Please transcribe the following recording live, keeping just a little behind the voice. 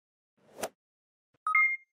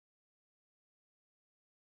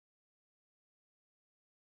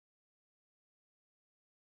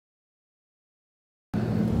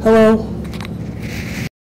Hello?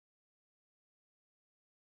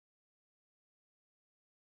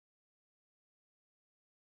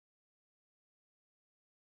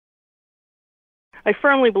 I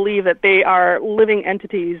firmly believe that they are living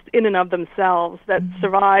entities in and of themselves that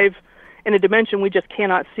survive in a dimension we just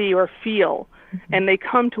cannot see or feel. And they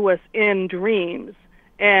come to us in dreams.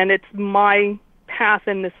 And it's my path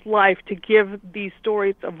in this life to give these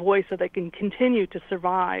stories a voice so they can continue to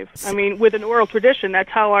survive. I mean, with an oral tradition, that's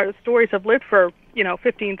how our stories have lived for,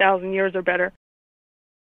 15,000 years or better.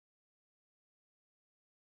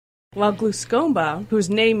 While Gluscomba, whose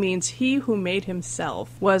name means he who made himself,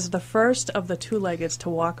 was the first of the two-leggeds to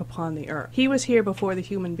walk upon the earth. He was here before the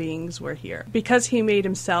human beings were here. Because he made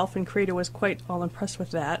himself, and Creator was quite all impressed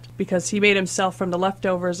with that, because he made himself from the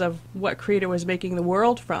leftovers of what Creator was making the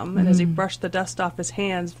world from, and as he brushed the dust off his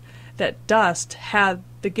hands, that dust had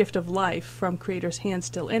the gift of life from Creator's hand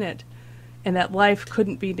still in it, and that life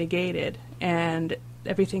couldn't be negated, and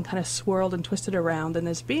everything kind of swirled and twisted around, and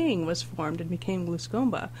this being was formed and became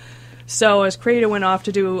Gluscomba. So as Creator went off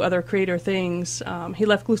to do other Creator things, he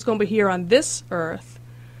left Gluscomba here on this earth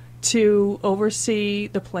to oversee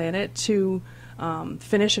the planet, to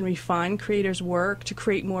finish and refine Creator's work, to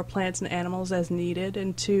create more plants and animals as needed,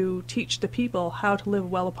 and to teach the people how to live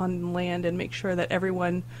well upon the land and make sure that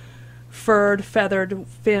everyone, furred, feathered,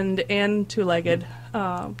 finned, and two-legged,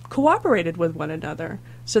 cooperated with one another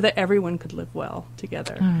so that everyone could live well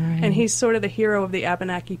together. Right. And he's sort of the hero of the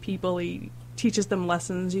Abenaki people. He teaches them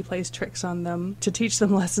lessons. He plays tricks on them to teach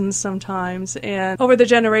them lessons sometimes. And over the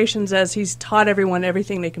generations, as he's taught everyone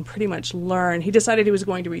everything they can pretty much learn, he decided he was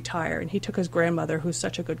going to retire. And he took his grandmother, who's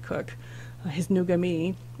such a good cook, his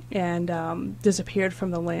Nugami, and disappeared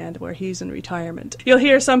from the land where he's in retirement. You'll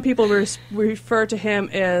hear some people refer to him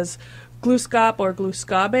as Gluskop or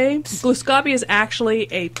Gluskabe. Gluskabe is actually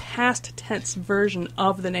a past tense version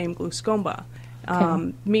of the name Gluscomba,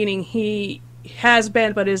 meaning he has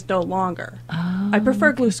been but is no longer. I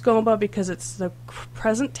prefer Gluscomba because it's the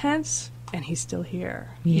present tense, and he's still here.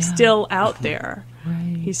 Yeah. He's still out there.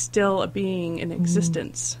 Right. He's still a being in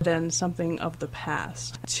existence than something of the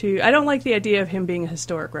past. I don't like the idea of him being a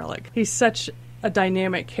historic relic. He's such a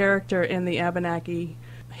dynamic character in the Abenaki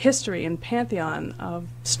history and pantheon of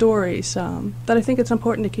stories that I think it's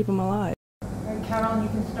important to keep him alive. All right, Carolyn, you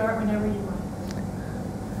can start whenever you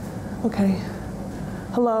want. Okay.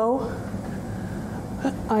 Hello.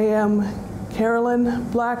 I am Carolyn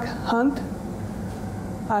Black Hunt.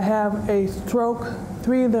 I have a stroke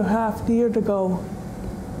 3.5 years ago.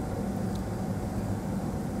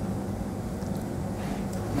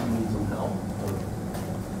 Need some help.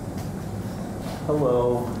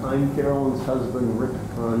 Hello, I'm Carolyn's husband, Rick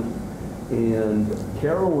Hunt, and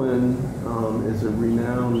Carolyn is a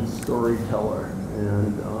renowned storyteller,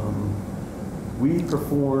 and we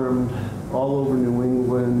performed all over New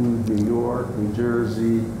England, New York, New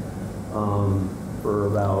Jersey, for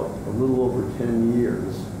about a little over 10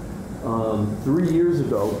 years. 3 years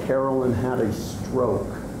ago, Carolyn had a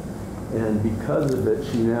stroke, and because of it,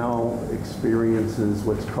 she now experiences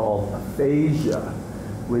what's called aphasia,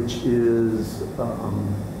 which is,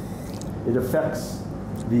 it affects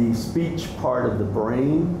the speech part of the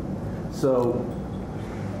brain. So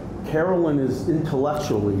Carolyn is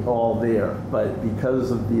intellectually all there, but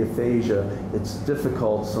because of the aphasia, it's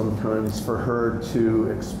difficult sometimes for her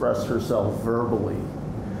to express herself verbally.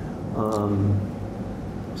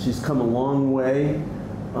 She's come a long way,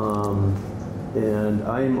 and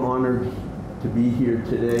I am honored to be here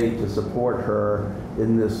today to support her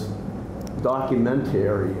in this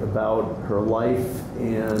documentary about her life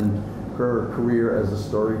and her career as a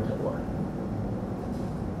storyteller.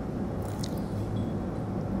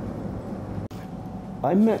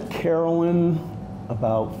 I met Carolyn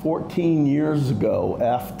about 14 years ago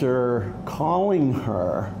after calling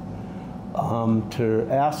her to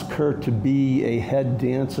ask her to be a head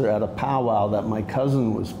dancer at a powwow that my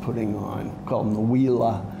cousin was putting on called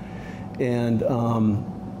Nawila. And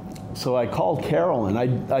so I called Carolyn.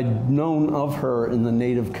 I'd known of her in the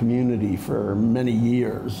Native community for many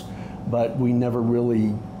years, but we never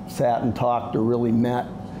really sat and talked or really met.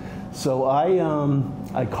 So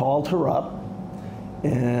I called her up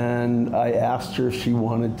and I asked her if she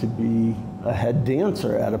wanted to be a head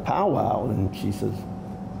dancer at a powwow, and she says,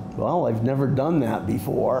 well, I've never done that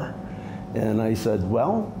before. And I said,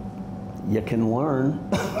 well, you can learn.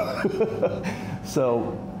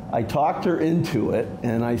 So I talked her into it,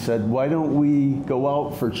 and I said, why don't we go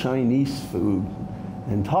out for Chinese food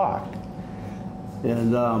and talk?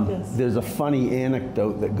 And there's a funny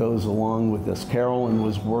anecdote that goes along with this. Carolyn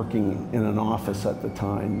was working in an office at the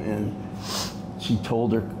time, and she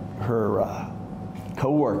told her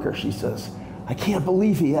coworker, she says, "I can't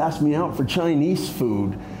believe he asked me out for Chinese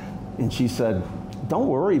food." And she said, "Don't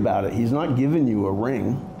worry about it. He's not giving you a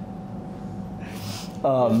ring."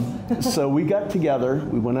 So we got together,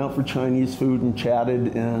 we went out for Chinese food and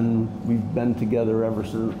chatted, and we've been together ever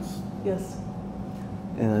since. Yes.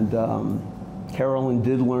 And Carolyn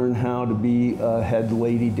did learn how to be a head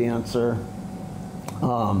lady dancer.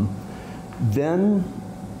 Then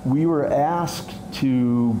we were asked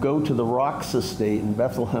to go to the Rocks Estate in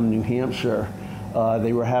Bethlehem, New Hampshire.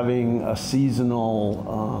 They were having a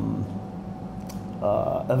seasonal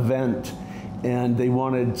event, and they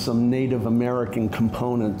wanted some Native American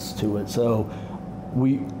components to it. So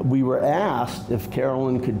we were asked if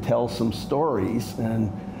Carolyn could tell some stories,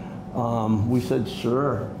 and we said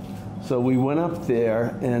sure. So we went up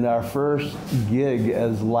there, and our first gig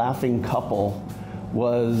as Laughing Couple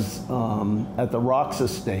was at the Rocks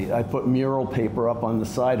Estate. I put mural paper up on the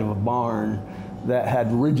side of a barn that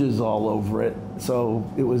had ridges all over it, so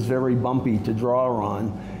it was very bumpy to draw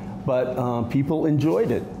on, but people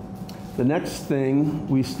enjoyed it. The next thing,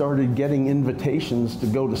 we started getting invitations to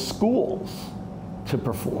go to schools to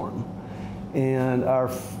perform. And our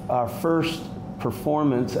first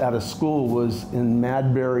performance at a school was in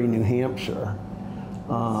Madbury, New Hampshire.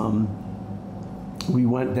 We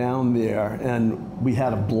went down there and we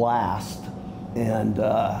had a blast, and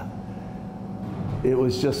it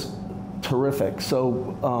was just terrific.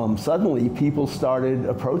 So suddenly people started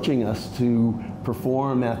approaching us to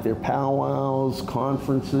perform at their powwows,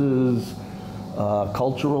 conferences,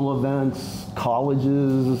 cultural events,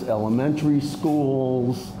 colleges, elementary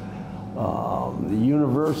schools, the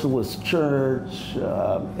Universalist Church,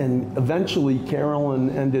 and eventually Carolyn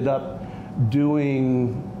ended up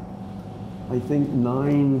doing, I think,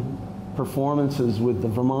 9 performances with the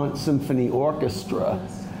Vermont Symphony Orchestra,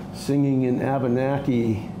 singing in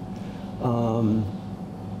Abenaki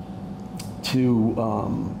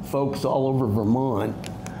to folks all over Vermont.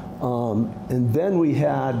 And then we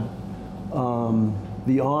had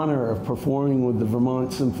the honor of performing with the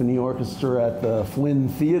Vermont Symphony Orchestra at the Flynn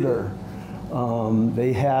Theater.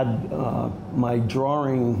 They had my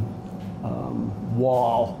drawing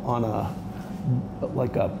wall on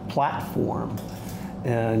like a platform,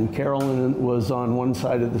 and Carolyn was on one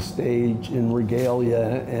side of the stage in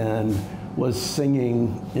Regalia and was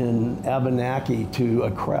singing in Abenaki to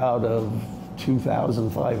a crowd of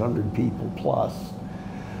 2,500 people plus.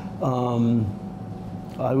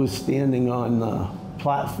 I was standing on the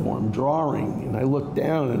platform drawing, and I looked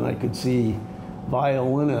down and I could see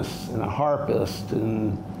violinists and a harpist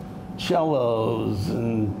and cellos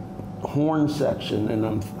and horn section,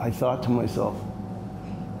 and I thought to myself,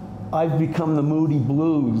 I've become the Moody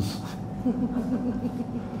Blues.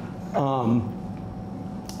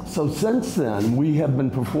 So since then, we have been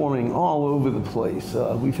performing all over the place.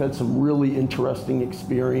 We've had some really interesting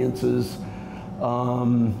experiences.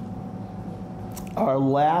 Our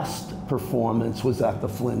last performance was at the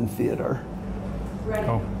Flynn Theater.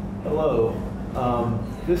 Oh. Hello.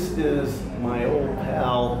 This is my old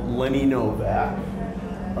pal, Lenny Novak.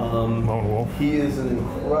 Lone Wolf. He is an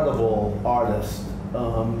incredible artist.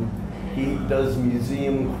 He does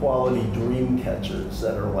museum quality dream catchers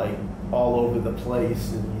that are like all over the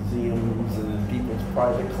place in museums and in people's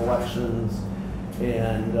private collections.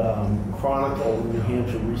 And Chronicle in New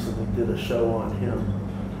Hampshire recently did a show on him.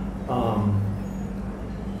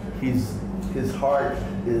 His heart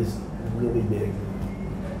is really big,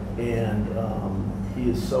 and he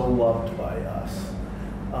is so loved by us.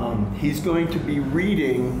 He's going to be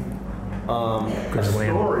reading a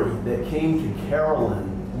story that came to Carolyn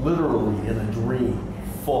literally in a dream,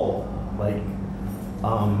 full. Like,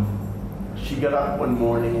 she got up one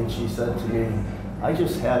morning and she said to me, I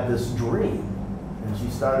just had this dream. And she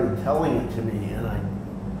started telling it to me, and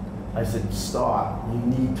I said, stop, you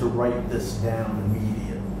need to write this down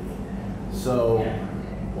immediately. So,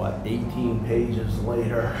 18 pages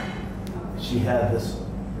later, she had this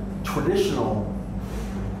traditional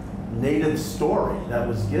native story that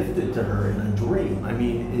was gifted to her in a dream. I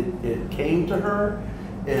mean, it came to her,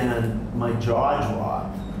 and my jaw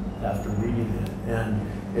dropped after reading it.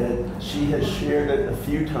 And she has shared it a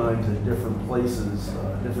few times at different places,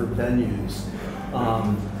 different venues,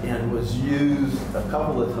 and was used a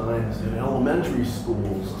couple of times in elementary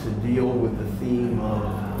schools to deal with the theme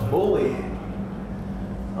of bullying.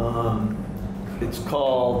 It's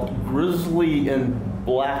called Grizzly and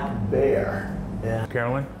Black Bear. And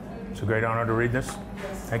Carolyn, it's a great honor to read this.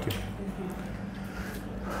 Thank you.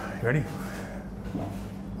 You ready?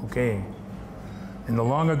 Okay. In the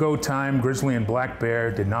long ago time, Grizzly and Black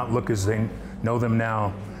Bear did not look as they know them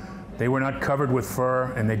now. They were not covered with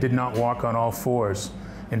fur, and they did not walk on all fours.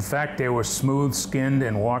 In fact, they were smooth-skinned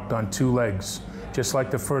and walked on 2 legs, just like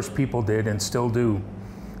the first people did and still do.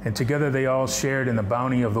 And together they all shared in the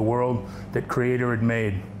bounty of the world that Creator had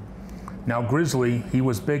made. Now Grizzly, he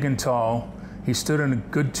was big and tall. He stood a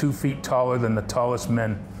good 2 feet taller than the tallest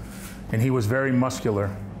men, and he was very muscular.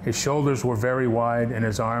 His shoulders were very wide, and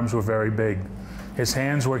his arms were very big. His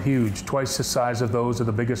hands were huge, twice the size of those of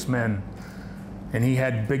the biggest men, and he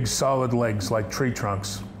had big solid legs like tree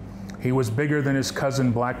trunks. He was bigger than his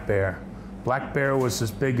cousin Black Bear. Black Bear was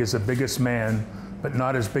as big as the biggest man, but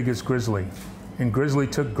not as big as Grizzly. And Grizzly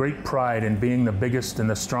took great pride in being the biggest and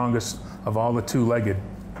the strongest of all the 2-legged.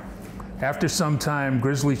 After some time,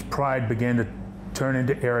 Grizzly's pride began to turn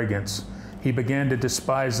into arrogance. He began to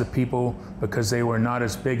despise the people because they were not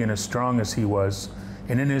as big and as strong as he was.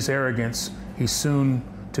 And in his arrogance, he soon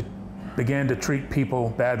began to treat people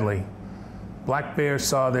badly. Black Bear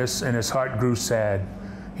saw this and his heart grew sad.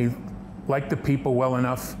 He liked the people well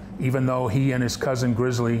enough, even though he and his cousin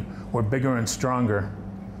Grizzly were bigger and stronger.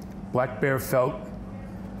 Black Bear felt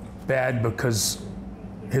bad because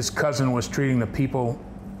his cousin was treating the people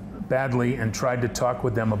badly and tried to talk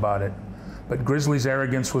with them about it. But Grizzly's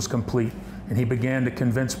arrogance was complete, and he began to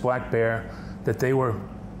convince Black Bear that they were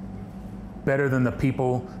better than the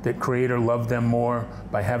people, that Creator loved them more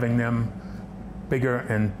by having them bigger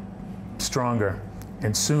and stronger.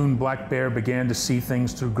 And soon Black Bear began to see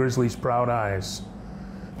things through Grizzly's proud eyes.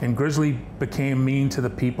 And Grizzly became mean to the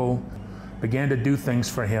people, began to do things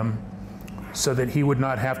for him so that he would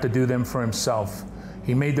not have to do them for himself.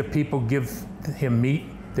 He made the people give him meat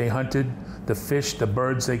they hunted, the fish, the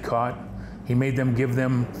birds they caught. He made them give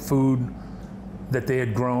them food that they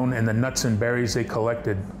had grown and the nuts and berries they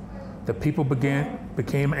collected. The people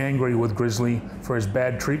became angry with Grizzly for his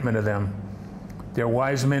bad treatment of them. Their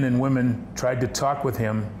wise men and women tried to talk with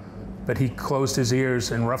him, but he closed his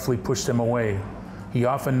ears and roughly pushed them away. He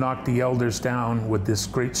often knocked the elders down with this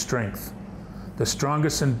great strength. The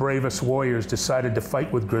strongest and bravest warriors decided to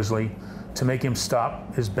fight with Grizzly to make him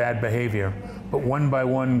stop his bad behavior, but one by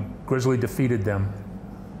one, Grizzly defeated them,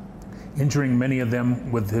 injuring many of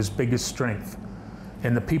them with his biggest strength.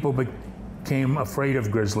 And the people became afraid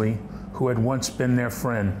of Grizzly, who had once been their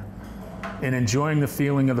friend. And enjoying the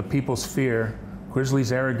feeling of the people's fear,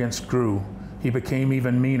 Grizzly's arrogance grew. He became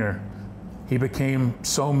even meaner. He became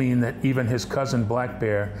so mean that even his cousin Black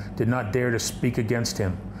Bear did not dare to speak against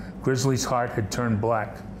him. Grizzly's heart had turned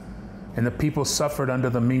black, and the people suffered under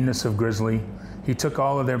the meanness of Grizzly. He took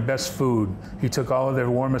all of their best food. He took all of their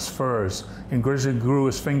warmest furs, and Grizzly grew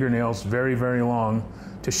his fingernails very, very long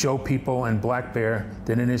to show people and Black Bear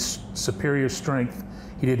that in his superior strength,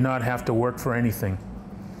 he did not have to work for anything.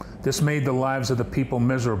 This made the lives of the people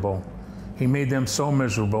miserable. He made them so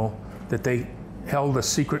miserable that they held a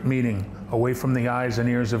secret meeting away from the eyes and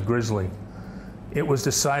ears of Grizzly. It was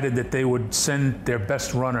decided that they would send their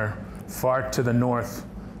best runner far to the north.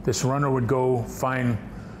 This runner would go find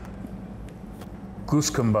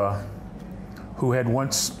Gluscomba, who had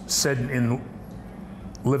once said in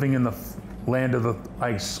living in the land of the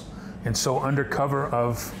ice. And so under cover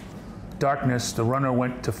of darkness, the runner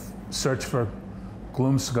went to search for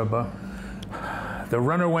Glumskaba. The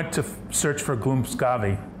runner went to search for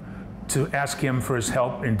Glumskavi to ask him for his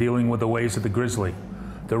help in dealing with the ways of the Grizzly.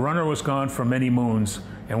 The runner was gone for many moons,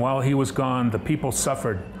 and while he was gone, the people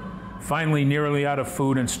suffered. Finally, nearly out of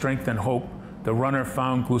food and strength and hope, the runner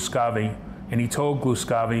found Gluskavi, and he told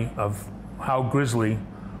Gluskavi of how Grizzly,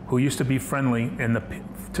 who used to be friendly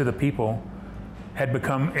to the people, had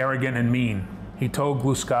become arrogant and mean. He told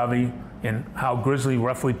Gluskavi and how Grizzly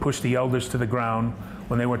roughly pushed the elders to the ground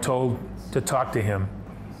when they were told to talk to him.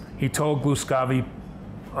 He told Gluskavi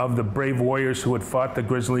of the brave warriors who had fought the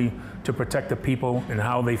Grizzly to protect the people and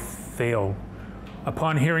how they failed.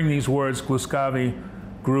 Upon hearing these words, Gluskavi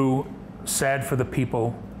grew sad for the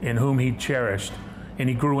people in whom he cherished, and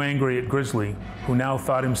he grew angry at Grizzly, who now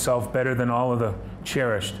thought himself better than all of the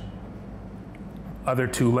cherished other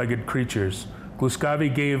 2-legged creatures.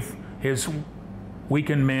 Gluskavi gave his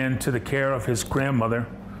weakened man to the care of his grandmother,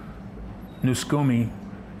 Nuskumi,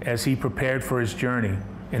 as he prepared for his journey.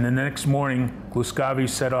 And the next morning, Gluskavi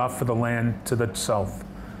set off for the land to the south,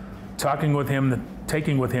 taking with him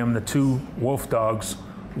the 2 wolf dogs,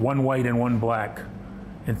 one white and one black.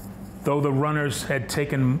 And though the runners had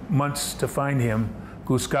taken months to find him,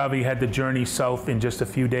 Gluskavi had to journey south in just a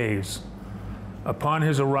few days. Upon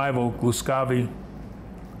his arrival, Gluskavi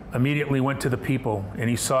immediately went to the people, and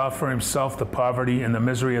he saw for himself the poverty and the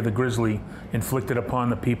misery of the Grizzly inflicted upon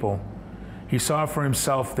the people. He saw for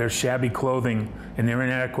himself their shabby clothing and their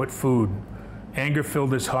inadequate food. Anger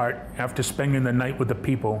filled his heart. After spending the night with the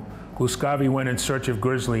people, Gluskavi went in search of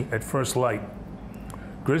Grizzly at first light.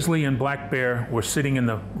 Grizzly and Black Bear were sitting in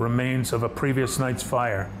the remains of a previous night's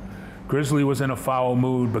fire. Grizzly was in a foul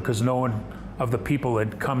mood because no one of the people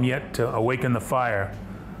had come yet to awaken the fire.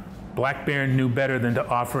 Black Bear knew better than to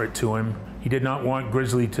offer it to him. He did not want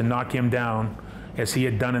Grizzly to knock him down as he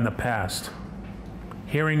had done in the past.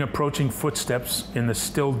 Hearing approaching footsteps in the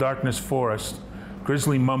still darkness forest,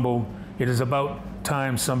 Grizzly mumbled, "It is about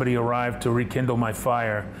time somebody arrived to rekindle my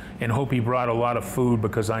fire, and hope he brought a lot of food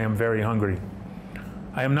because I am very hungry."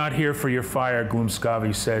 "I am not here for your fire,"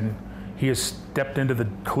 Gluskavi said. He has stepped into the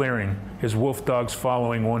clearing, his wolf dogs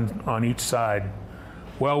following, one on each side.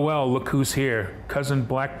 Well, look who's here, Cousin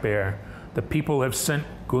Black Bear. The people have sent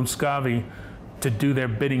Gluskavi to do their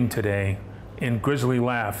bidding today." And Grizzly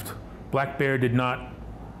laughed. Black Bear did not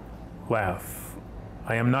laugh.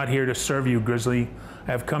 "I am not here to serve you, Grizzly.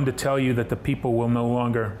 I have come to tell you that the people will no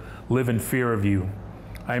longer live in fear of you.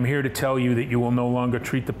 I am here to tell you that you will no longer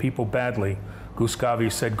treat the people badly,"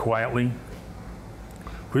 Gluskavi said quietly.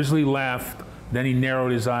 Grizzly laughed, then he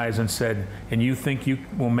narrowed his eyes and said, "And you think you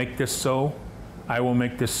will make this so?" "I will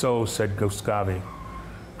make this so," said Gluskavi.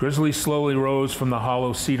 Grizzly slowly rose from the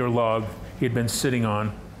hollow cedar log he had been sitting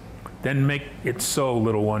on. "Then make it so,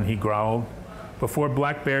 little one," he growled. Before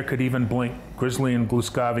Black Bear could even blink, Grizzly and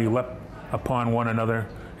Gluskavi leapt upon one another,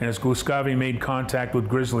 and as Gluskavi made contact with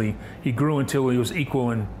Grizzly, he grew until he was equal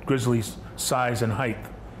in Grizzly's size and height.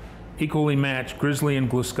 Equally matched, Grizzly and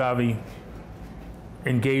Gluskavi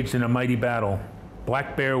engaged in a mighty battle.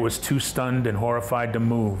 Black Bear was too stunned and horrified to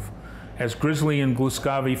move. As Grizzly and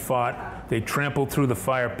Gluskavi fought, they trampled through the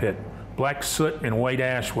fire pit. Black soot and white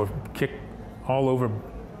ash were kicked all over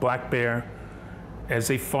Black Bear. As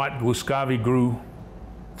they fought, Gluskavi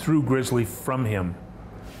threw Grizzly from him.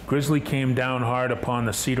 Grizzly came down hard upon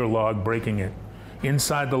the cedar log, breaking it.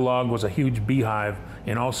 Inside the log was a huge beehive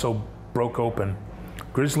and also broke open.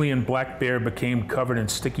 Grizzly and Black Bear became covered in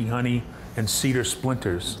sticky honey and cedar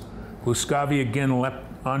splinters. Gluskavi again leapt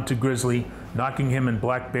onto Grizzly, knocking him and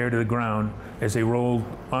Black Bear to the ground. As they rolled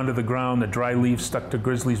onto the ground, the dry leaves stuck to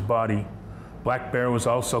Grizzly's body. Black Bear was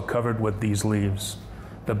also covered with these leaves.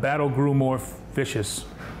 The battle grew more vicious.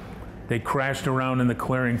 They crashed around in the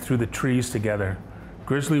clearing through the trees together.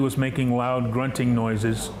 Grizzly was making loud grunting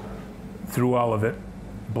noises through all of it.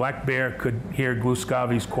 Black Bear could hear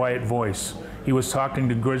Gluskavi's quiet voice. He was talking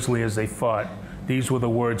to Grizzly as they fought. These were the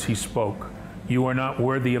words he spoke. "You are not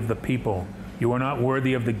worthy of the people. You are not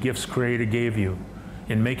worthy of the gifts Creator gave you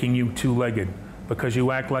in making you two-legged. Because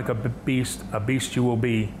you act like a beast you will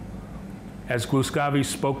be." As Gluskavi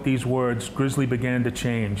spoke these words, Grizzly began to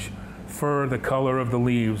change. Fur, the color of the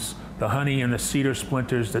leaves, the honey and the cedar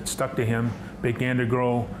splinters that stuck to him began to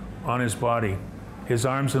grow on his body. His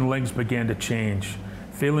arms and legs began to change.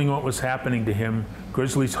 Feeling what was happening to him,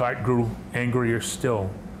 Grizzly's heart grew angrier still.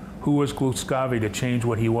 Who was Gluskavi to change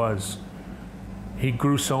what he was? He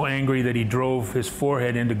grew so angry that he drove his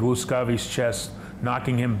forehead into Gluskavi's chest,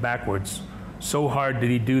 knocking him backwards. So hard did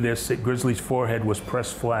he do this that Grizzly's forehead was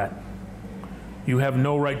pressed flat. "You have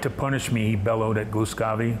no right to punish me," he bellowed at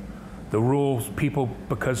Gluskavi. "The rules, people,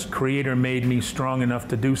 because Creator made me strong enough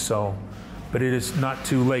to do so. But it is not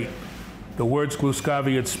too late." The words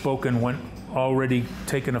Gluskavi had spoken went already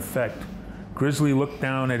taken effect. Grizzly looked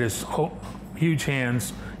down at his huge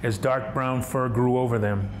hands as dark brown fur grew over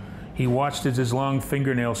them. He watched as his long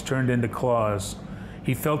fingernails turned into claws.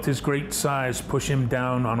 He felt his great size push him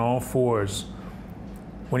down on all fours.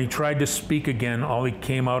 When he tried to speak again, all that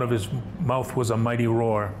came out of his mouth was a mighty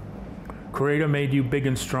roar. "Creator made you big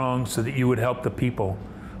and strong so that you would help the people,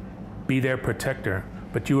 be their protector,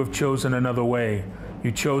 but you have chosen another way.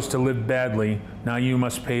 You chose to live badly. Now you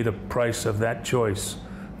must pay the price of that choice."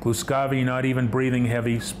 Gluskavi, not even breathing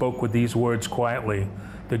heavy, spoke with these words quietly.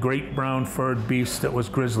 The great brown furred beast that was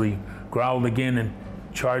Grizzly growled again and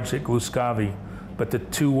charged at Gluskavi, but the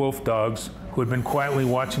two wolf dogs, who had been quietly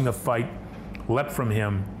watching the fight, leapt from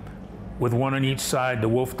him. With one on each side, the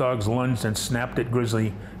wolf dogs lunged and snapped at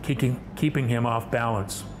Grizzly, keeping him off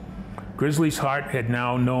balance. Grizzly's heart had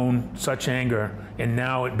now known such anger, and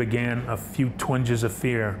now it began a few twinges of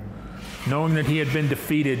fear. Knowing that he had been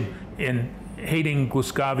defeated and hating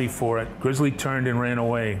Gluskavi for it, Grizzly turned and ran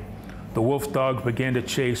away. The wolf dogs began to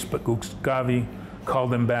chase, but Gluskavi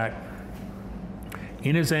called them back.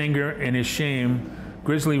 In his anger and his shame,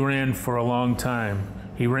 Grizzly ran for a long time.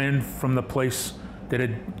 He ran from the place that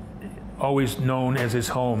had always known as his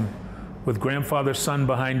home. With Grandfather's son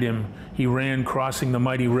behind him, he ran crossing the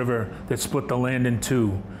mighty river that split the land in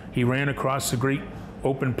two. He ran across the great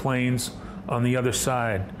open plains on the other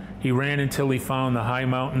side. He ran until he found the high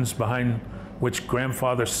mountains behind which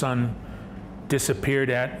Grandfather's son disappeared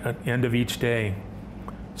at the end of each day.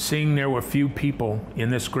 Seeing there were few people in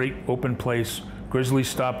this great open place, Grizzly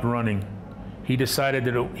stopped running. He decided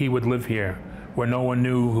that he would live here, where no one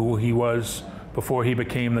knew who he was before he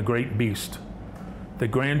became the great beast. The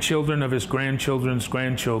grandchildren of his grandchildren's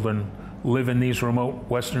grandchildren live in these remote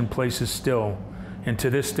western places still, and to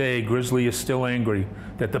this day Grizzly is still angry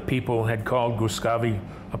that the people had called Gustavi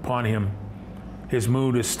upon him. His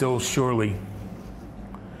mood is still surely.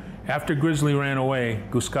 After Grizzly ran away,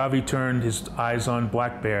 Gustavi turned his eyes on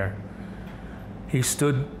Black Bear. He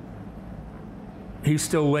still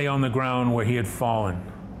lay on the ground where he had fallen.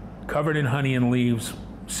 Covered in honey and leaves,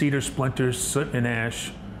 cedar splinters, soot and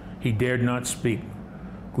ash, he dared not speak.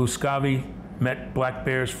 Gustavi met Black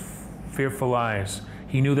Bear's fearful eyes.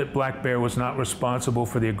 He knew that Black Bear was not responsible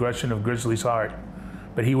for the aggression of Grizzly's heart,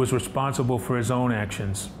 but he was responsible for his own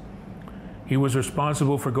actions. He was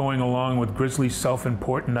responsible for going along with Grizzly's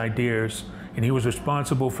self-important ideas, and he was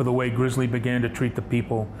responsible for the way Grizzly began to treat the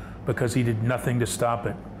people because he did nothing to stop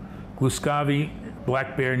it. Gustavi and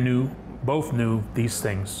Black Bear both knew these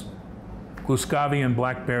things. Gustavi and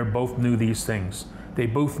Black Bear both knew these things. They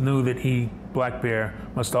both knew that he, Black Bear,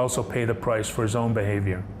 must also pay the price for his own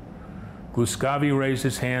behavior. Gustavi raised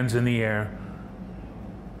his hands in the air,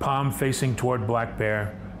 palm facing toward Black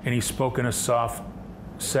Bear, and he spoke in a soft,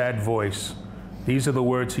 sad voice. These are the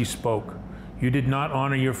words he spoke. You did not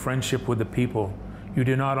honor your friendship with the people. You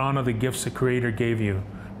did not honor the gifts the Creator gave you.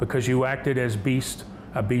 Because you acted as beast,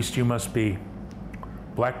 a beast you must be.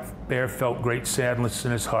 Black Bear felt great sadness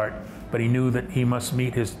in his heart, but he knew that he must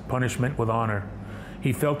meet his punishment with honor.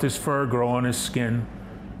 He felt his fur grow on his skin.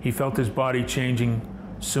 He felt his body changing.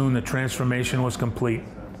 Soon the transformation was complete.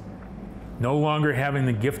 No longer having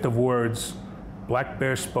the gift of words, Black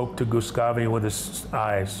Bear spoke to Gustavi with his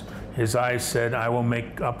eyes. His eyes said, I will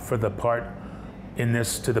make up for the part in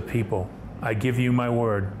this to the people. I give you my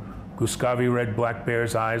word. Gustavi read Black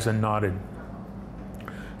Bear's eyes and nodded.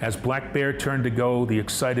 As Black Bear turned to go, the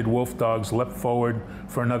excited wolf dogs leapt forward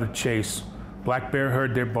for another chase. Black Bear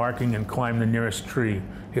heard their barking and climbed the nearest tree,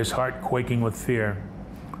 his heart quaking with fear.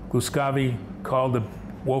 Gustavi called the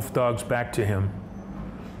wolf dogs back to him.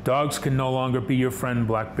 Dogs can no longer be your friend,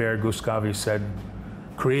 Black Bear, Gustavi said.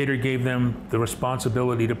 Creator gave them the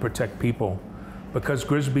responsibility to protect people. Because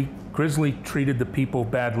Grizzly treated the people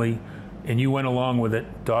badly and you went along with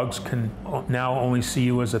it, dogs can now only see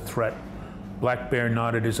you as a threat. Black Bear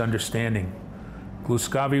nodded his understanding.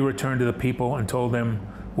 Gustavi returned to the people and told them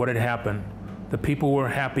what had happened. The people were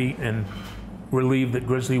happy and relieved that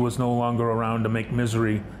Grizzly was no longer around to make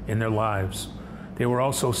misery in their lives. They were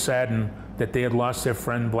also saddened that they had lost their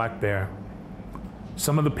friend Black Bear.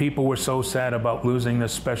 Some of the people were so sad about losing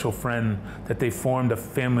this special friend that they formed a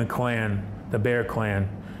family clan, the Bear Clan.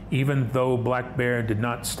 Even though Black Bear did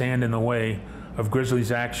not stand in the way of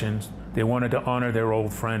Grizzly's actions, they wanted to honor their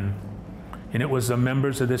old friend. And it was the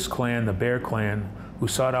members of this clan, the Bear Clan, who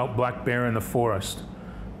sought out Black Bear in the forest.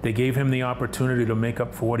 They gave him the opportunity to make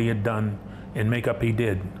up for what he had done, and make up he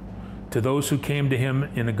did. To those who came to him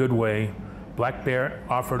in a good way, Black Bear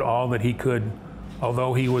offered all that he could.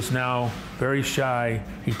 Although he was now very shy,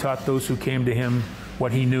 he taught those who came to him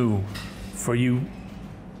what he knew. For you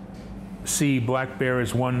see, Black Bear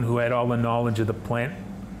is one who had all the knowledge of the plant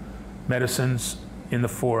medicines in the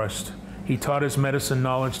forest. He taught his medicine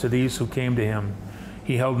knowledge to these who came to him.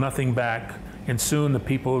 He held nothing back, and soon the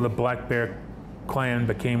people of the Black Bear Clan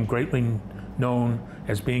became greatly known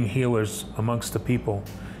as being healers amongst the people.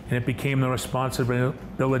 And it became the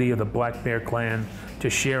responsibility of the Black Bear Clan to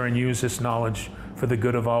share and use this knowledge for the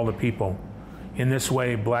good of all the people. In this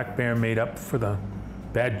way, Black Bear made up for the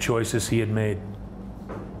bad choices he had made.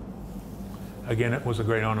 Again, it was a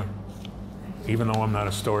great honor, even though I'm not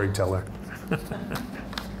a storyteller.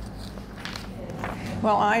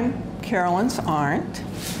 Well, I'm Carolyn's aunt,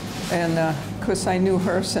 and of course I knew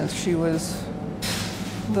her since she was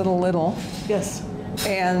little. Yes.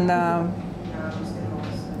 And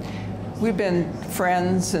we've been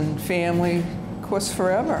friends and family, of course,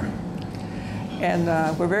 forever. And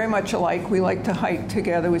we're very much alike. We like to hike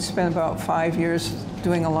together. We spent about 5 years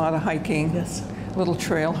doing a lot of hiking, Yes. little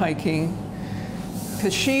trail hiking.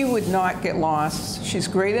 Because she would not get lost. She's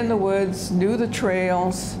great in the woods, knew the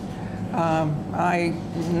trails. I,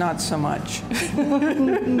 not so much.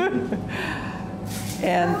 And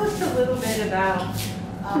tell us a little bit about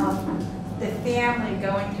the family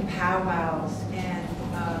going to powwows and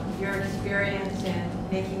your experience in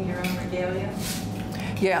making your own regalia.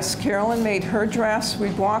 yes, Carolyn made her dress.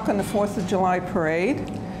 We'd walk on the 4th of July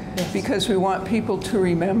parade because we want people to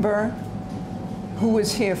remember who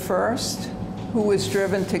was here first, who was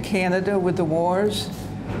driven to Canada with the wars,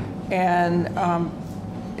 And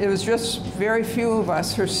it was just very few of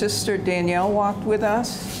us. Her sister Danielle walked with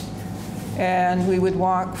us, and we would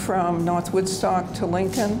walk from North Woodstock to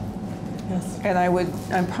Lincoln. Yes. And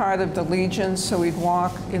I'm part of the Legion, so we'd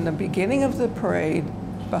walk in the beginning of the parade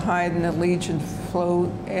behind the Legion float,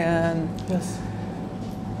 and Yes.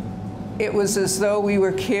 it was as though we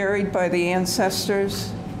were carried by the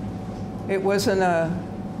ancestors. It wasn't a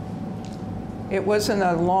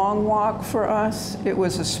long walk for us, it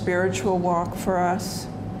was a spiritual walk for us.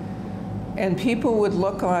 And people would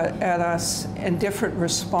look at us in different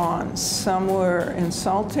response. Some were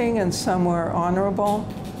insulting and some were honorable,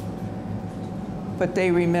 but they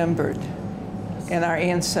remembered, and our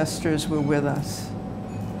ancestors were with us.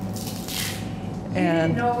 You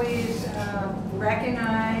didn't always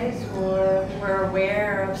recognize or were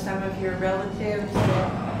aware of some of your relatives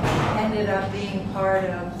that ended up being part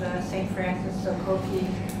of the St. Francis Sokoki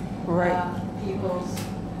peoples.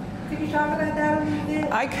 Could you talk about that a little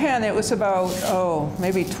bit? I can. It was about,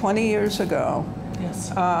 maybe 20 years ago.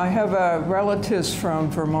 Yes. I have relatives from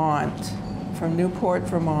Vermont, from Newport,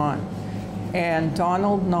 Vermont. And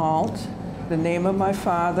Donald Nault, the name of my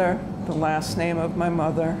father, the last name of my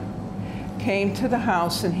mother, came to the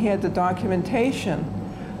house, and he had the documentation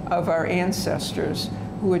of our ancestors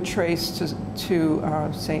who were traced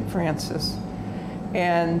to St. Francis.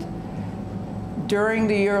 And during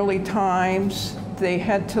the early times, they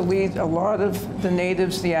had to leave. A lot of the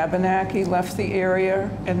natives, the Abenaki, left the area,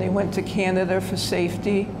 and they went to Canada for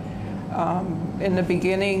safety. In the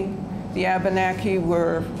beginning, the Abenaki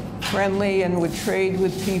were friendly and would trade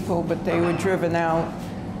with people, but they were driven out,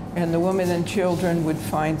 and the women and children would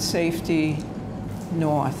find safety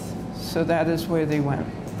north. So that is where they went.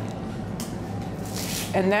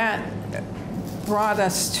 And that brought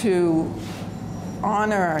us to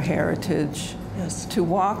honor our heritage, Yes. to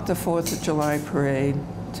walk the 4th of July parade,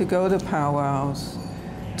 to go to powwows,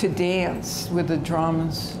 to dance with the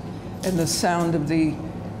drums and the sound of the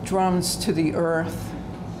drums to the earth.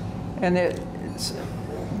 And it's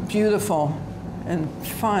beautiful and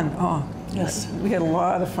fun. Oh, Yes. we had a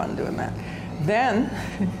lot of fun doing that. Then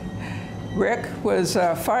Rick was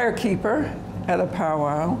a firekeeper at a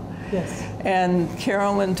powwow. Yes. And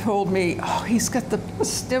Carolyn told me, oh, he's got the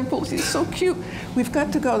dimples, he's so cute. We've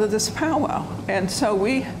got to go to this powwow. And so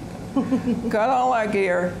we got all our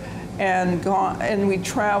gear and we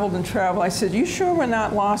traveled and traveled. I said, you sure we're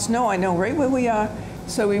not lost? No, I know right where we are.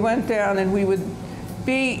 So we went down, and we would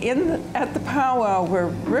be at the powwow where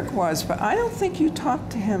Rick was, but I don't think you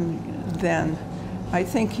talked to him then. I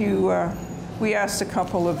think we asked a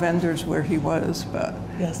couple of vendors where he was, but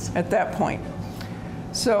Yes. at that point.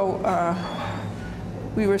 So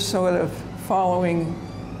we were sort of following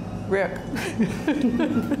Rick.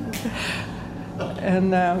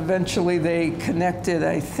 And eventually they connected,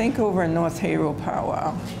 I think, over in North Haro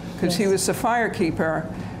powwow, because he was the firekeeper,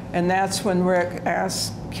 and that's when Rick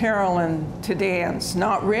asked Carolyn to dance,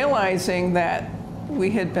 not realizing that we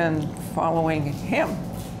had been following him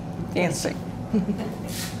dancing.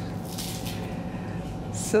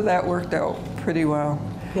 So that worked out pretty well.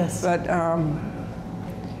 Yes. But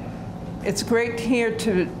it's great here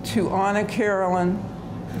to honor Carolyn,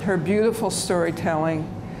 her beautiful storytelling.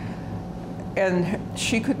 And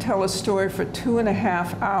she could tell a story for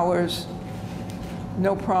 2.5 hours,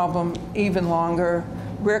 no problem, even longer.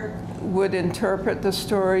 Rick would interpret the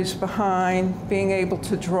stories behind, being able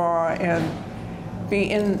to draw and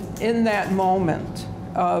be in that moment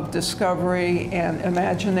of discovery and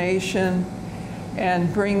imagination,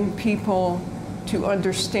 and bring people to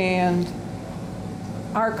understand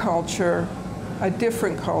our culture, a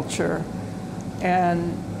different culture,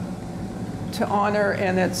 and to honor,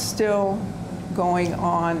 and it's still going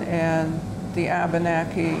on, and the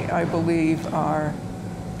Abenaki, I believe, are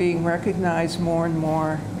being recognized more and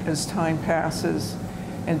more as time passes,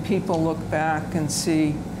 and people look back and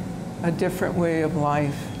see a different way of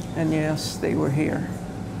life, and yes, they were here.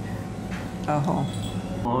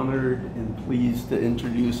 Honored and pleased to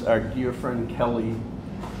introduce our dear friend Kelly,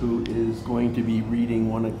 who is going to be reading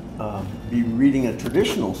a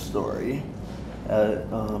traditional story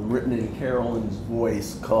written in Carolyn's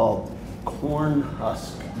voice called Corn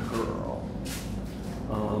Husk Girl.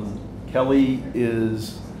 Kelly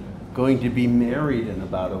is going to be married in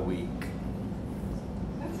about a week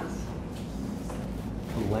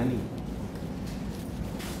to Lenny.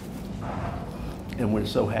 And we're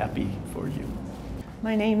so happy for you.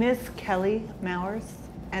 My name is Kelly Mowers,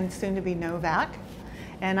 and soon to be Novak,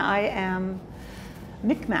 and I am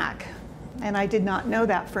Micmac, and I did not know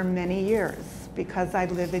that for many years because I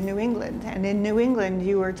live in New England, and in New England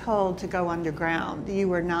you were told to go underground. You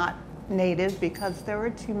were not native because there were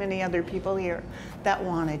too many other people here that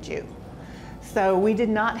wanted you. So we did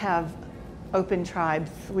not have open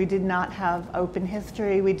tribes. We did not have open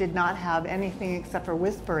history. We did not have anything except for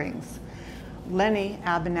whisperings. Lenny,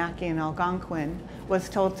 Abenaki, and Algonquin was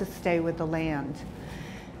told to stay with the land.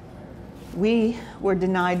 We were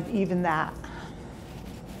denied even that.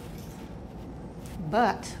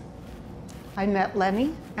 But I met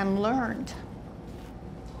Lenny and learned.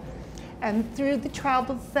 And through the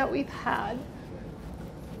travels that we've had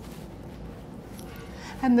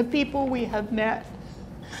and the people we have met,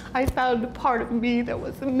 I found a part of me that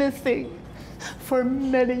was missing for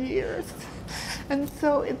many years. And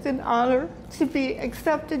so it's an honor to be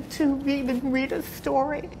accepted to even read a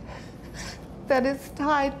story that is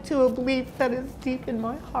tied to a belief that is deep in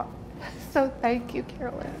my heart. So thank you,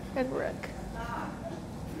 Carolyn and Rick.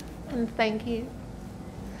 And thank you.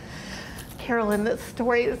 Carolyn, this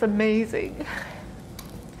story is amazing.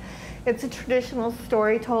 It's a traditional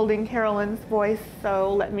story told in Carolyn's voice,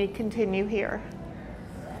 so let me continue here.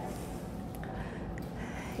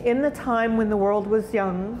 In the time when the world was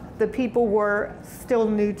young, the people were still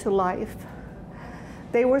new to life.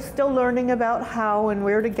 They were still learning about how and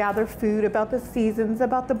where to gather food, about the seasons,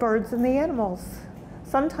 about the birds and the animals.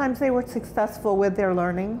 Sometimes they were successful with their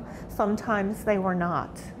learning, sometimes they were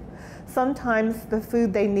not. Sometimes the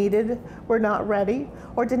food they needed were not ready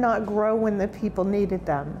or did not grow when the people needed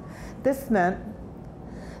them. This meant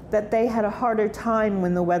that they had a harder time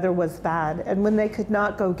when the weather was bad and when they could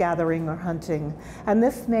not go gathering or hunting. And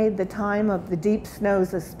this made the time of the deep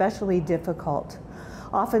snows especially difficult.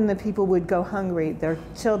 Often the people would go hungry, their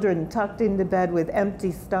children tucked into bed with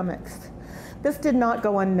empty stomachs. This did not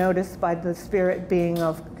go unnoticed by the spirit being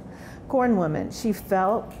of Corn Woman. She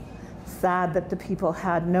felt sad that the people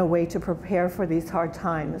had no way to prepare for these hard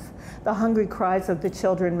times. The hungry cries of the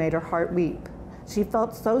children made her heart weep. She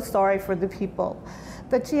felt so sorry for the people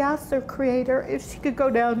that she asked her creator if she could go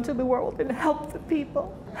down to the world and help the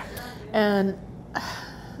people. And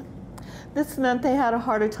this meant they had a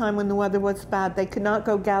harder time when the weather was bad. They could not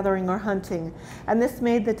go gathering or hunting. And this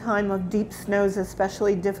made the time of deep snows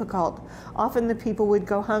especially difficult. Often the people would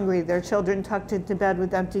go hungry, their children tucked into bed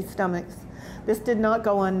with empty stomachs. This did not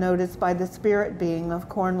go unnoticed by the spirit being of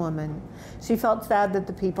Corn Woman. She felt sad that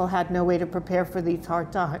the people had no way to prepare for these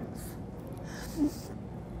hard times.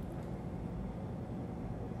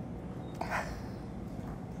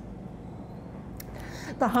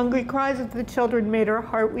 The hungry cries of the children made her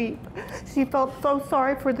heart weep. She felt so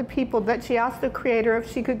sorry for the people that she asked the Creator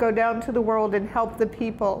if she could go down to the world and help the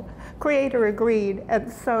people. Creator agreed,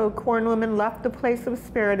 and so Corn Woman left the place of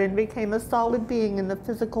spirit and became a solid being in the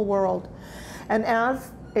physical world. And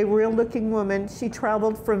as a real-looking woman, she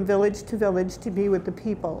traveled from village to village to be with the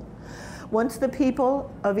people. Once the people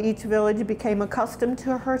of each village became accustomed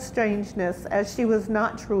to her strangeness, as she was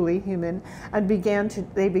not truly human, and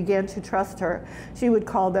they began to trust her, she would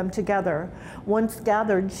call them together. Once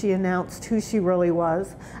gathered, she announced who she really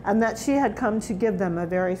was, and that she had come to give them a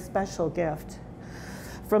very special gift.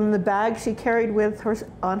 From the bag she carried with her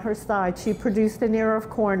on her side, she produced an ear of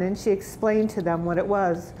corn, and she explained to them what it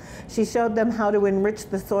was. She showed them how to enrich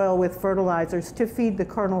the soil with fertilizers to feed the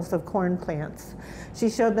kernels of corn plants. She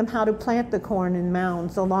showed them how to plant the corn in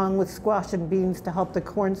mounds, along with squash and beans to help the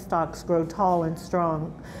corn stalks grow tall and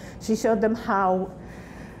strong. She showed them how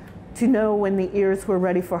to know when the ears were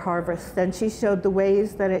ready for harvest, and she showed the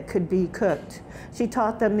ways that it could be cooked. She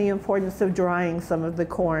taught them the importance of drying some of the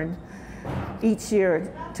corn each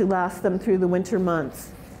year to last them through the winter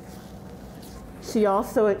months. She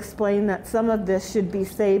also explained that some of this should be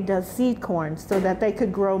saved as seed corn so that they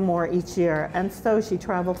could grow more each year. And so she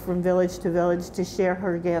traveled from village to village to share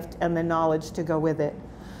her gift and the knowledge to go with it.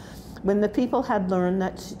 When the people had learned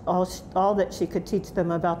that all that she could teach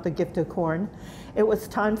them about the gift of corn, it was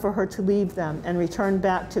time for her to leave them and return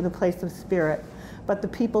back to the place of spirit. But the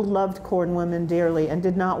people loved Corn Woman dearly and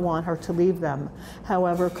did not want her to leave them.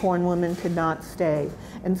 However, Corn Woman could not stay.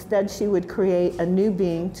 Instead, she would create a new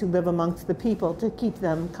being to live amongst the people to keep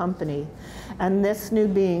them company. And this new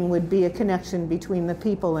being would be a connection between the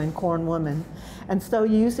people and Corn Woman. And so,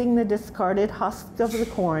 using the discarded husks of the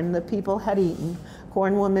corn the people had eaten,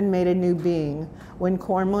 Corn Woman made a new being. When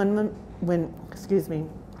Corn Woman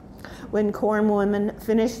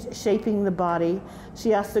finished shaping the body,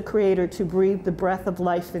 she asked the Creator to breathe the breath of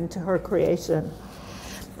life into her creation.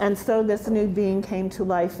 And so this new being came to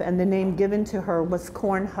life, and the name given to her was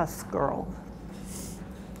Corn Husk Girl.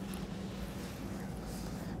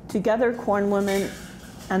 Together, Corn Woman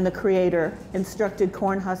and the Creator instructed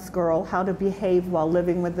Cornhusk Girl how to behave while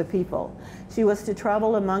living with the people. She was to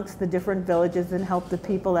travel amongst the different villages and help the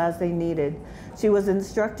people as they needed. She was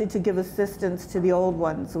instructed to give assistance to the old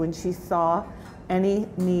ones when she saw any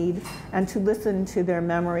need, and to listen to their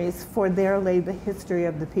memories, for there lay the history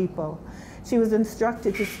of the people. She was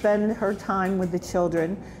instructed to spend her time with the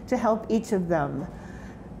children, to help each of them,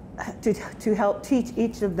 to help teach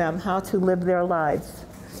each of them how to live their lives.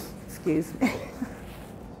 Excuse me.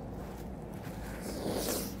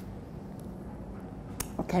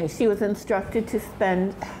 Okay, she was instructed to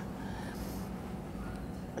spend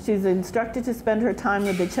her time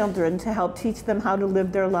with the children to help teach them how to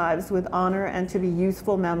live their lives with honor and to be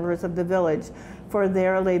useful members of the village, for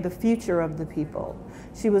there lay the future of the people.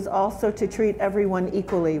 She was also to treat everyone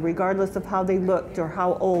equally, regardless of how they looked or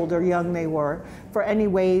how old or young they were, for any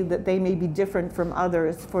way that they may be different from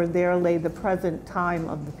others, for there lay the present time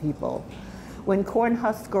of the people. When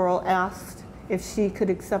Cornhusk Girl asked if she could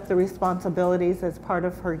accept the responsibilities as part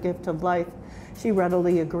of her gift of life, she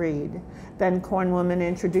readily agreed. Then Corn Woman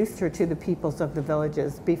introduced her to the peoples of the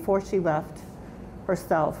villages before she left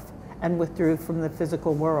herself and withdrew from the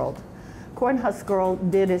physical world. Cornhusk Girl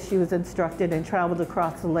did as she was instructed and traveled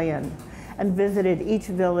across the land and visited each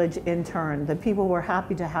village in turn. The people were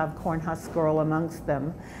happy to have Cornhusk Girl amongst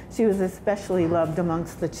them. She was especially loved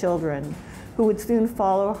amongst the children, who would soon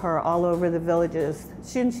follow her all over the villages.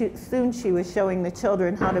 Soon she was showing the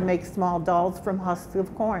children how to make small dolls from husks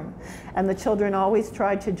of corn, and the children always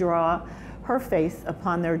tried to draw her face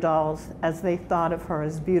upon their dolls as they thought of her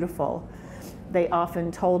as beautiful. They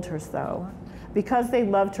often told her so. Because they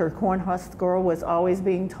loved her, Cornhusk Girl was always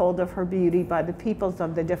being told of her beauty by the peoples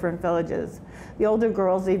of the different villages. The older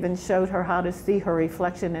girls even showed her how to see her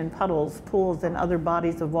reflection in puddles, pools, and other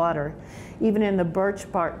bodies of water, even in the birch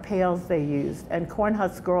bark pails they used, and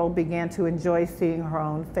Cornhusk Girl began to enjoy seeing her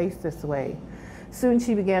own face this way. Soon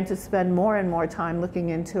she began to spend more and more time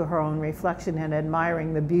looking into her own reflection and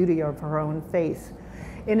admiring the beauty of her own face.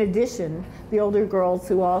 In addition, the older girls,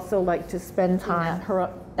 who also liked to spend time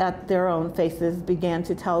at their own faces, began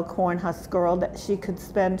to tell Cornhusk Girl that she could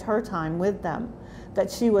spend her time with them,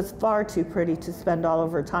 that she was far too pretty to spend all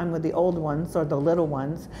of her time with the old ones or the little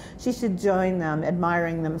ones. She should join them,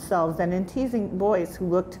 admiring themselves, and in teasing boys who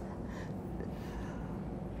looked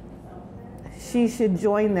she should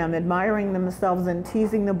join them, admiring themselves and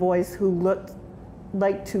teasing the boys who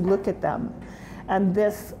liked to look at them. And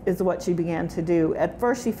this is what she began to do. At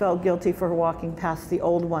first, she felt guilty for walking past the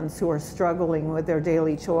old ones who were struggling with their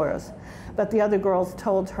daily chores. But the other girls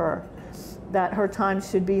told her that her time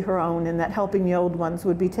should be her own and that helping the old ones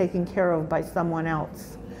would be taken care of by someone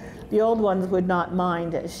else. The old ones would not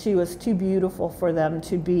mind, as she was too beautiful for them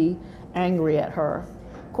to be angry at her.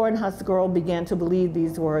 Cornhusk Girl began to believe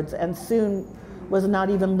these words and soon was not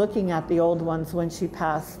even looking at the old ones when she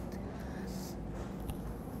passed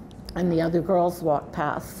and the other girls walked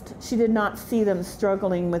past. She did not see them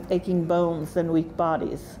struggling with aching bones and weak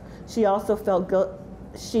bodies. She also felt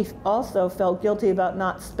guilty about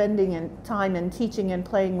not spending time in teaching and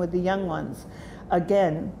playing with the young ones.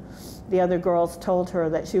 Again, the other girls told her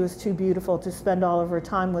that she was too beautiful to spend all of her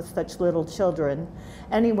time with such little children.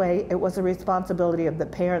 Anyway, it was a responsibility of the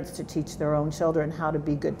parents to teach their own children how to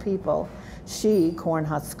be good people. She,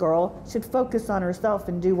 Cornhusk Girl, should focus on herself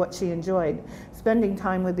and do what she enjoyed, spending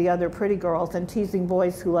time with the other pretty girls and teasing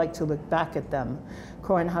boys who liked to look back at them.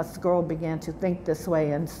 Cornhusk Girl began to think this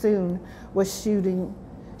way and soon was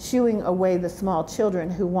shooing away the small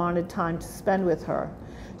children who wanted time to spend with her.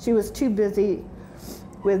 She was too busy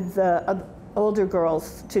with the older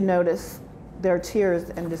girls to notice their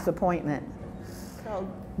tears and disappointment. Felt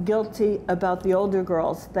guilty about the older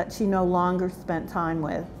girls that she no longer spent time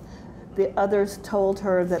with. The others told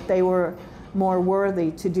her that they were more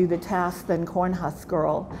worthy to do the task than Cornhusk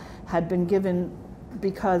Girl had been given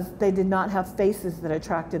because they did not have faces that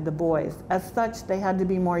attracted the boys. As such, they had to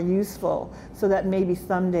be more useful so that maybe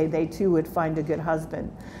someday they too would find a good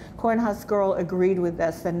husband. Cornhusk Girl agreed with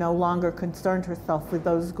this and no longer concerned herself with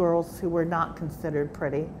those girls who were not considered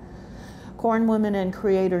pretty. Corn Woman and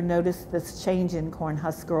Creator noticed this change in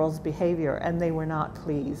Cornhusk Girl's behavior, and they were not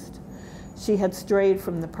pleased. She had strayed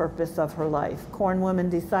from the purpose of her life. Corn Woman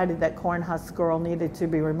decided that Cornhusk Girl needed to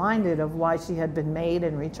be reminded of why she had been made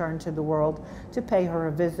and returned to the world to pay her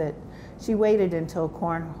a visit. She waited until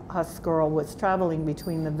Cornhusk Girl was traveling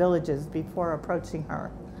between the villages before approaching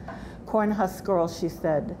her. Cornhusk Girl, she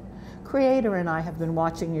said, Creator and I have been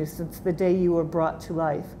watching you since the day you were brought to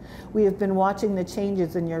life. We have been watching the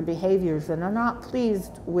changes in your behaviors and are not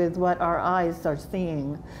pleased with what our eyes are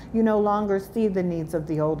seeing. You no longer see the needs of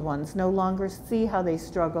the old ones, no longer see how they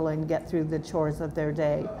struggle and get through the chores of their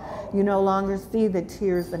day. You no longer see the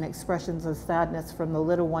tears and expressions of sadness from the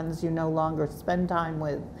little ones you no longer spend time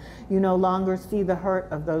with. You no longer see the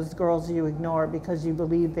hurt of those girls you ignore because you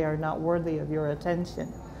believe they are not worthy of your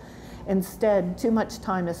attention. Instead, too much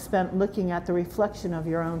time is spent looking at the reflection of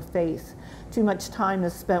your own face. Too much time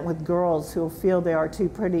is spent with girls who feel they are too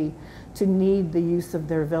pretty to need the use of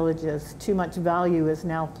their villages. Too much value is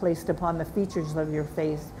now placed upon the features of your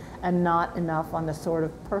face and not enough on the sort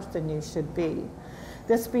of person you should be.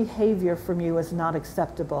 This behavior from you is not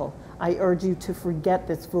acceptable. I urge you to forget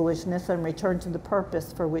this foolishness and return to the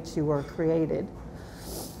purpose for which you were created.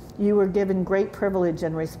 You were given great privilege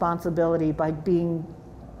and responsibility by being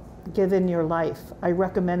given your life. I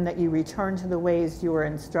recommend that you return to the ways you were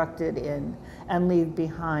instructed in and leave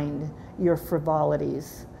behind your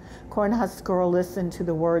frivolities. Cornhusk Girl listened to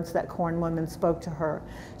the words that Corn Woman spoke to her.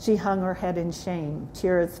 She hung her head in shame,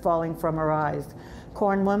 tears falling from her eyes.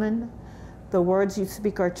 Corn Woman, the words you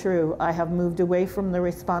speak are true. I have moved away from the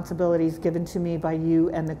responsibilities given to me by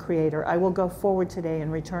you and the Creator. I will go forward today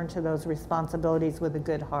and return to those responsibilities with a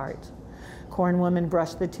good heart. Corn Woman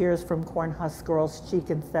brushed the tears from Cornhusk Girl's cheek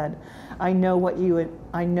and said, I know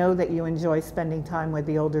that you enjoy spending time with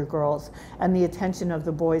the older girls and the attention of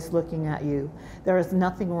the boys looking at you. There is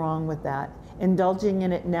nothing wrong with that. Indulging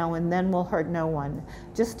in it now and then will hurt no one.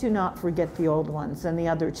 Just do not forget the old ones and the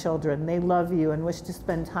other children. They love you and wish to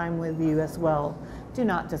spend time with you as well. Do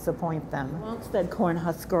not disappoint them. I won't, said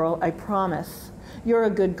Cornhusk Girl, I promise. You're a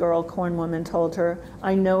good girl, Corn Woman told her.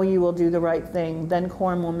 I know you will do the right thing. Then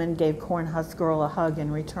Corn Woman gave Cornhusk Girl a hug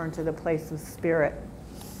and returned to the place of spirit.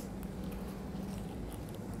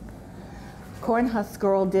 Cornhusk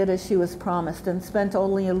Girl did as she was promised and spent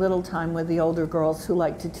only a little time with the older girls who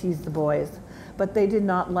liked to tease the boys. But they did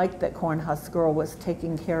not like that Cornhusk Girl was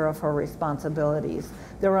taking care of her responsibilities.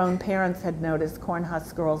 Their own parents had noticed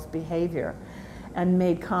Cornhusk Girl's behavior and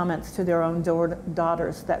made comments to their own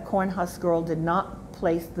daughters that Cornhusk Girl did not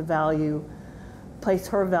place her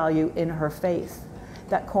value in her face.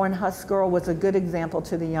 That Cornhusk Girl was a good example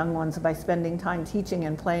to the young ones by spending time teaching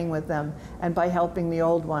and playing with them and by helping the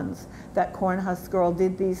old ones. That Cornhusk Girl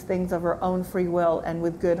did these things of her own free will and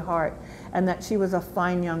with good heart, and that she was a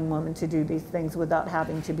fine young woman to do these things without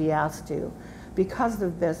having to be asked to. Because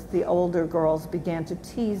of this, the older girls began to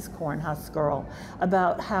tease Cornhusk Girl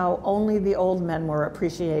about how only the old men were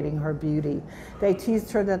appreciating her beauty. They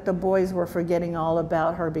teased her that the boys were forgetting all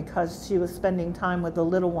about her because she was spending time with the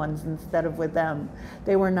little ones instead of with them.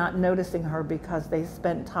 They were not noticing her because they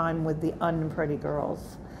spent time with the unpretty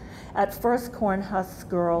girls. At first, Cornhusk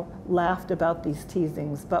Girl laughed about these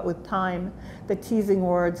teasings, but with time, the teasing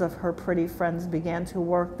words of her pretty friends began to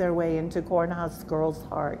work their way into Cornhusk Girl's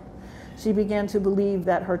heart. She began to believe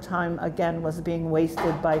that her time again was being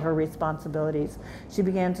wasted by her responsibilities. She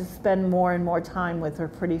began to spend more and more time with her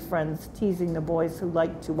pretty friends, teasing the boys who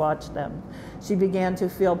liked to watch them. She began to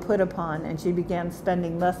feel put upon, and she began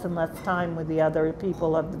spending less and less time with the other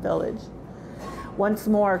people of the village. Once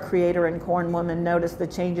more, Creator and Corn Woman noticed the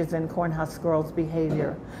changes in Cornhusk Girl's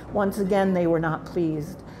behavior. Once again, they were not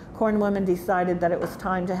pleased. Corn Woman decided that it was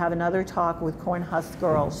time to have another talk with Cornhusk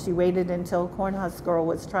Girl. She waited until Cornhusk Girl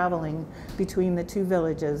was traveling between the two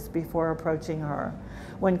villages before approaching her.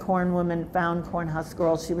 When Corn Woman found Cornhusk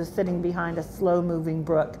Girl, she was sitting behind a slow-moving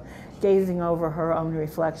brook, gazing over her own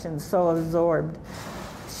reflection. So absorbed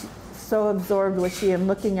was she in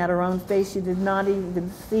looking at her own face, she did not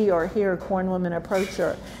even see or hear Corn Woman approach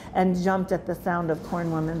her, and jumped at the sound of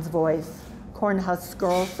Corn Woman's voice. Cornhusk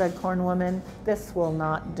Girl, said Corn Woman, this will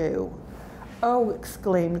not do. Oh,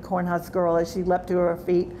 exclaimed Cornhusk Girl as she leapt to her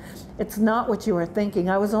feet. It's not what you are thinking.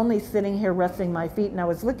 I was only sitting here resting my feet, and I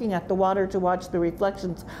was looking at the water to watch the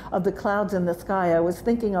reflections of the clouds in the sky. I was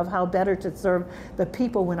thinking of how better to serve the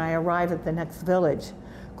people when I arrive at the next village.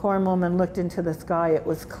 Corn Woman looked into the sky. It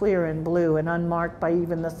was clear and blue and unmarked by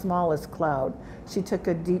even the smallest cloud. She took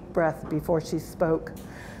a deep breath before she spoke.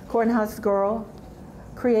 Cornhusk Girl,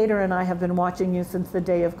 Creator and I have been watching you since the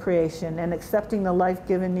day of creation, and accepting the life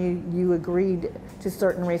given you, you agreed to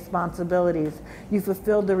certain responsibilities. You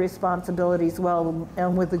fulfilled the responsibilities well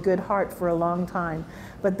and with a good heart for a long time.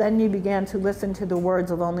 But then you began to listen to the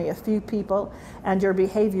words of only a few people, and your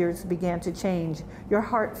behaviors began to change. Your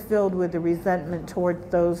heart filled with the resentment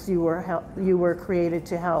toward those you were created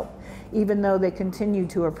to help. even though they continue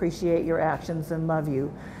to appreciate your actions and love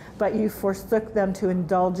you. But you forsook them to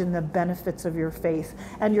indulge in the benefits of your faith,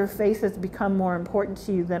 and your faith has become more important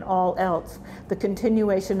to you than all else. The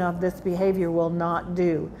continuation of this behavior will not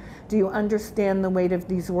do. Do you understand the weight of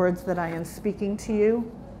these words that I am speaking to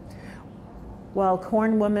you? While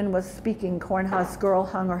Corn Woman was speaking, Cornhusk Girl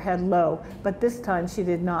hung her head low, but this time she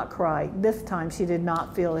did not cry. This time she did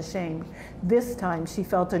not feel ashamed. This time she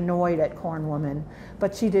felt annoyed at Corn Woman,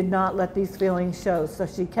 but she did not let these feelings show, so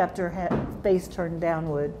she kept her face turned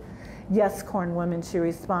downward. Yes, Corn Woman, she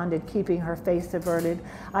responded, keeping her face averted.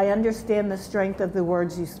 I understand the strength of the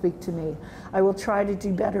words you speak to me. I will try to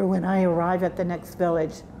do better when I arrive at the next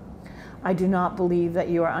village. I do not believe that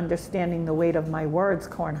you are understanding the weight of my words,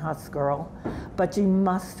 Cornhusk Girl, but you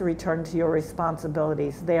must return to your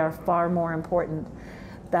responsibilities. They are far more important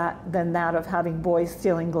than that of having boys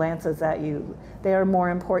stealing glances at you. They are more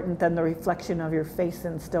important than the reflection of your face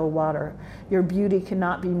in still water. Your beauty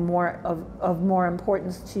cannot be of more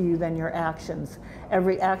importance to you than your actions.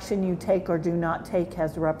 Every action you take or do not take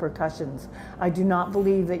has repercussions. I do not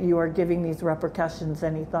believe that you are giving these repercussions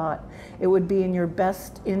any thought. It would be in your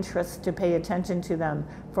best interest to pay attention to them,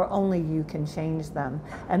 for only you can change them.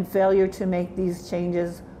 And failure to make these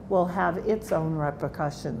changes will have its own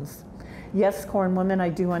repercussions. Yes, Corn Woman, I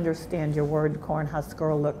do understand your word. Cornhusk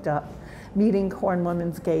Girl looked up. Meeting Corn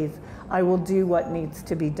Woman's gaze, I will do what needs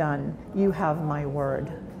to be done. You have my word.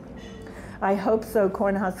 I hope so,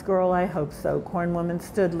 Cornhusk Girl, I hope so. Corn Woman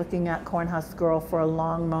stood looking at Cornhusk Girl for a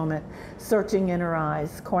long moment, searching in her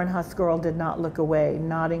eyes. Cornhusk Girl did not look away.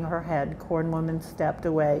 Nodding her head, Corn Woman stepped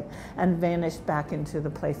away and vanished back into the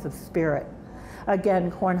place of spirit. Again,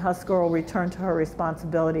 Cornhusk Girl returned to her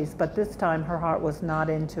responsibilities, but this time her heart was not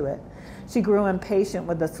into it. She grew impatient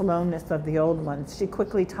with the slowness of the old ones. She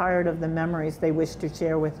quickly tired of the memories they wished to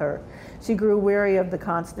share with her. She grew weary of the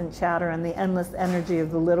constant chatter and the endless energy of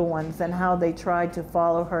the little ones and how they tried to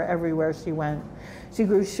follow her everywhere she went. She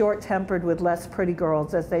grew short-tempered with less pretty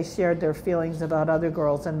girls as they shared their feelings about other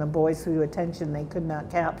girls and the boys whose attention they could not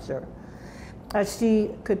capture. As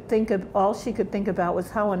she could think of, all she could think about was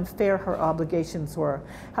how unfair her obligations were,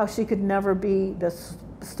 how she could never be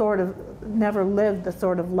never live the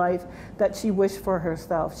sort of life that she wished for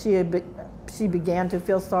herself. She began to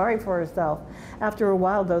feel sorry for herself. After a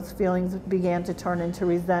while, those feelings began to turn into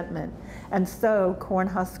resentment. And so,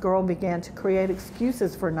 Cornhusk Girl began to create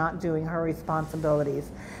excuses for not doing her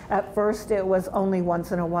responsibilities. At first, it was only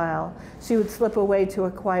once in a while. She would slip away to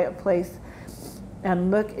a quiet place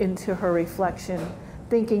and look into her reflection,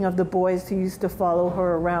 thinking of the boys who used to follow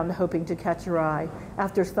her around hoping to catch her eye.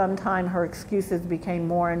 After some time, her excuses became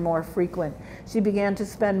more and more frequent. She began to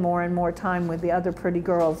spend more and more time with the other pretty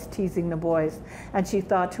girls, teasing the boys, and she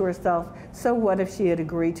thought to herself, so what if she had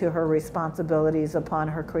agreed to her responsibilities upon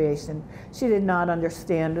her creation? She did not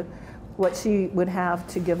understand what she would have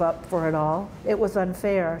to give up for it all. It was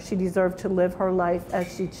unfair. She deserved to live her life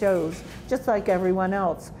as she chose, just like everyone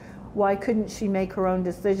else. Why couldn't she make her own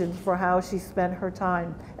decisions for how she spent her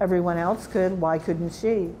time? Everyone else could, why couldn't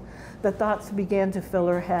she? The thoughts began to fill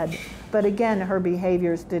her head, but again her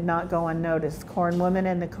behaviors did not go unnoticed. Corn Woman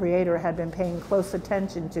and the Creator had been paying close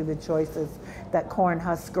attention to the choices that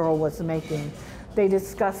Cornhusk Girl was making. They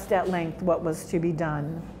discussed at length what was to be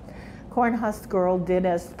done. Cornhusk Girl did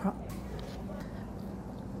as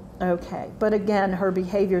but again, her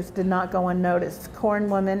behaviors did not go unnoticed. Corn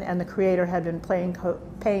Woman and the Creator had been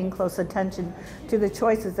paying close attention to the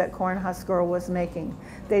choices that Cornhusk Girl was making.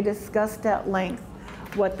 They discussed at length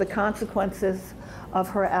what the consequences of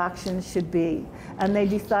her actions should be, and they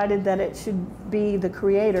decided that it should be the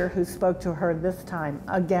Creator who spoke to her this time.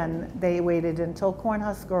 Again, they waited until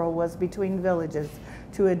Cornhusk Girl was between villages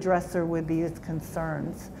to address her with these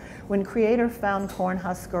concerns. When Creator found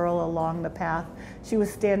Cornhusk Girl along the path, she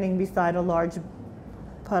was standing beside a large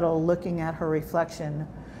puddle looking at her reflection.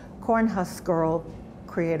 Cornhusk Girl,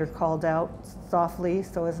 Creator called out softly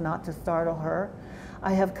so as not to startle her.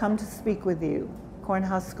 I have come to speak with you.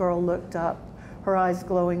 Cornhusk Girl looked up, her eyes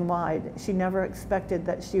glowing wide. She never expected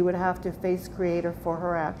that she would have to face Creator for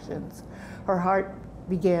her actions. Her heart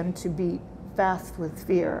began to beat fast with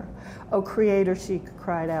fear. Oh, Creator, she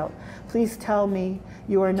cried out, please tell me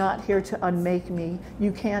you are not here to unmake me.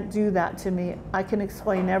 You can't do that to me. I can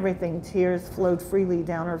explain everything. Tears flowed freely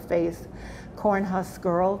down her face. Cornhusk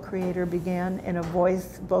Girl, Creator began in a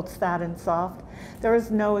voice both sad and soft. There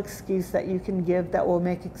is no excuse that you can give that will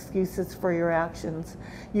make excuses for your actions.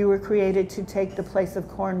 You were created to take the place of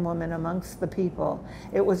Corn Woman amongst the people.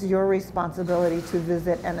 It was your responsibility to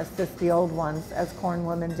visit and assist the old ones, as Corn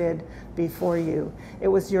Woman did before you. It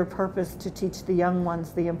was your purpose to teach the young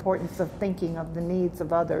ones the importance of thinking of the needs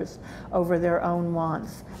of others over their own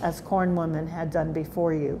wants, as corn women had done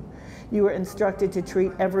before you. You were instructed to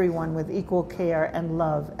treat everyone with equal care and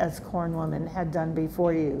love, as corn woman had done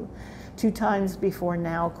before you. 2 times before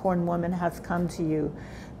now, corn woman has come to you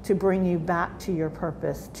to bring you back to your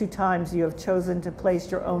purpose. 2 times you have chosen to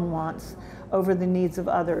place your own wants over the needs of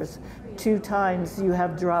others. 2 times you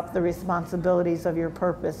have dropped the responsibilities of your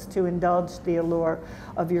purpose to indulge the allure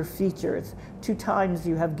of your features. 2 times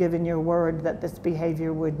you have given your word that this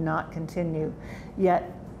behavior would not continue,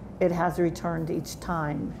 yet it has returned each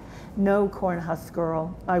time. No, corn husk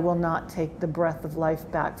girl, I will not take the breath of life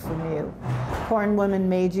back from you. Corn woman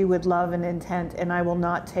made you with love and intent, and I will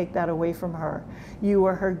not take that away from her. You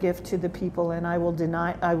are her gift to the people, and I will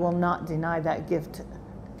not deny that gift.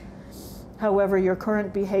 However, your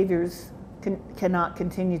current behaviors cannot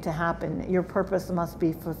continue to happen. Your purpose must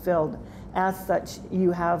be fulfilled. As such,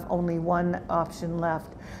 you have only one option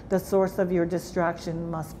left. The source of your distraction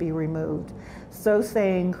must be removed. So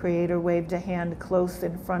saying, Creator waved a hand close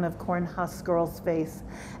in front of Corn Husk Girl's face.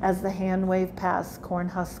 As the hand wave passed, Corn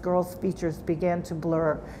Husk Girl's features began to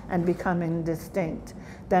blur and become indistinct.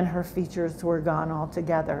 Then her features were gone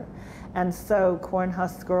altogether. And so Corn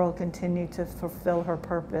Husk Girl continued to fulfill her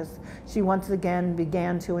purpose. She once again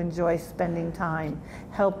began to enjoy spending time,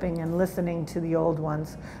 helping and listening to the old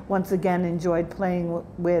ones. Once again enjoyed playing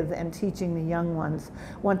with and teaching the young ones.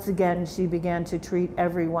 Once again she began to treat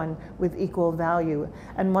everyone with equal value.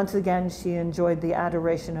 And once again she enjoyed the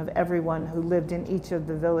adoration of everyone who lived in each of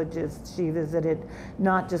the villages she visited,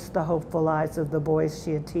 not just the hopeful eyes of the boys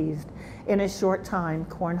she had teased. In a short time,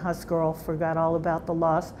 Corn Husk Girl forgot all about the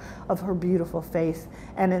loss of her beautiful face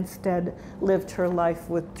and instead lived her life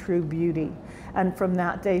with true beauty. And from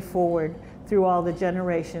that day forward, through all the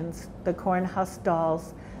generations, the corn husk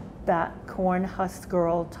dolls that Corn Husk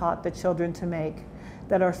Girl taught the children to make,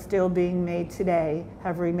 that are still being made today,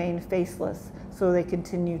 have remained faceless, so they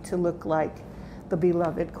continue to look like the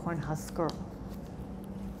beloved Corn Husk Girl.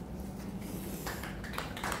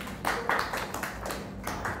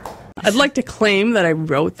 I'd like to claim that I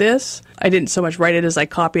wrote this. I didn't so much write it as I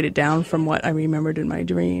copied it down from what I remembered in my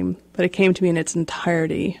dream, but it came to me in its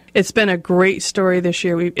entirety. It's been a great story this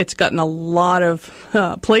year. It's gotten a lot of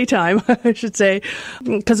playtime, I should say,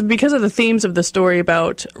 because of the themes of the story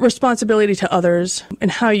about responsibility to others and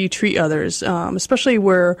how you treat others, especially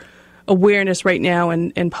where awareness right now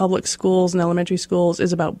in public schools and elementary schools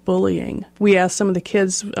is about bullying. We asked some of the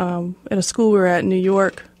kids at a school we were at in New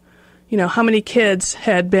York, how many kids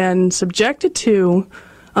had been subjected to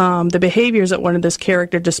the behaviors that one of this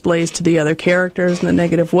character displays to the other characters in a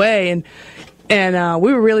negative way. And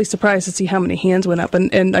we were really surprised to see how many hands went up.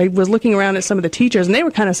 And I was looking around at some of the teachers, and they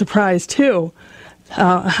were kind of surprised, too,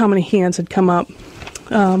 how many hands had come up.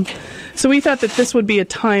 So we thought that this would be a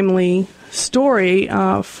timely story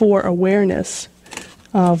for awareness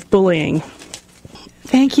of bullying.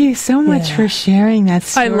 Thank you so much for sharing that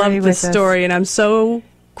story with us. I love this story, and I'm so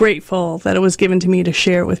grateful that it was given to me to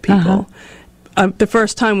share it with people. The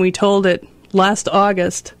first time we told it, last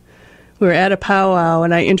August, we were at a powwow,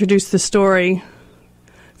 and I introduced the story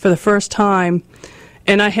for the first time,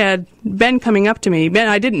 and I had Ben coming up to me. Ben,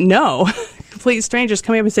 I didn't know. Complete strangers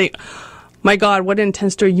coming up and saying, my God, what an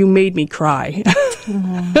intense story. You made me cry.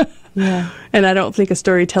 Yeah. And I don't think a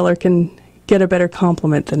storyteller can get a better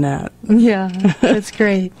compliment than that. Yeah, that's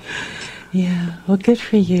great. Yeah, well, good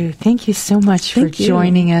for you. Thank you so much for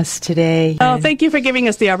joining us today. Oh, thank you for giving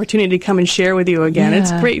us the opportunity to come and share with you again. Yeah.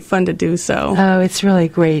 It's great fun to do so. Oh, it's really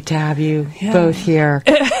great to have you both here.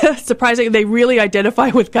 Surprising, they really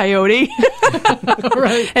identify with Coyote.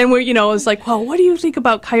 Right. And we're, it's like, well, what do you think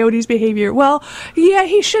about Coyote's behavior? Well, yeah,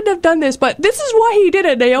 he shouldn't have done this, but this is why he did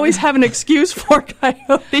it. They always have an excuse for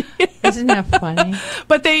Coyote. Isn't that funny?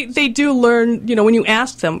 But they do learn, when you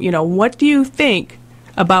ask them, what do you think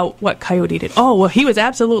about what Coyote did? Oh, well, he was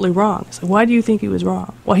absolutely wrong. So why do you think he was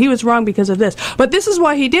wrong? Well, he was wrong because of this. But this is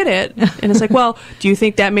why he did it. And it's like, well, do you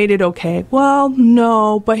think that made it okay? Well,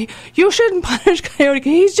 no, but you shouldn't punish Coyote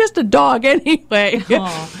because he's just a dog anyway.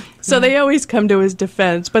 So they always come to his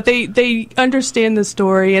defense. But they understand the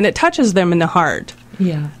story, and it touches them in the heart.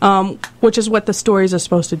 Yeah. Which is what the stories are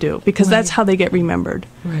supposed to do, because that's how they get remembered.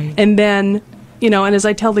 Right. And then, and as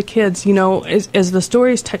I tell the kids, as the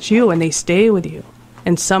stories touch you and they stay with you,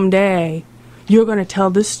 and someday, you're going to tell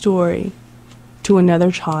this story to another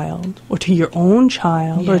child, or to your own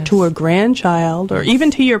child, or to a grandchild, or even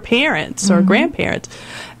to your parents or grandparents.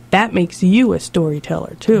 That makes you a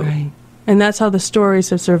storyteller, too. Right. And that's how the stories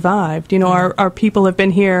have survived. Our people have been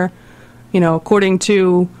here, according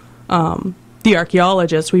to the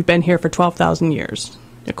archaeologists, we've been here for 12,000 years.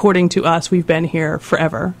 According to us, we've been here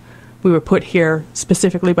forever. We were put here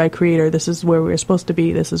specifically by Creator. This is where we were supposed to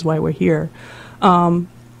be. This is why we're here. And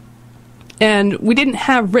we didn't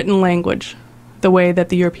have written language the way that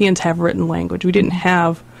the Europeans have written language. We didn't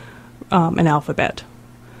have an alphabet.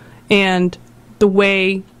 And the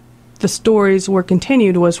way the stories were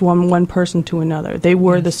continued was from one person to another. They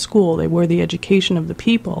were the school. They were the education of the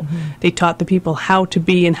people. They taught the people how to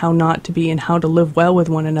be and how not to be and how to live well with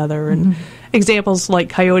one another. And examples like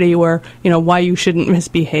Coyote were, why you shouldn't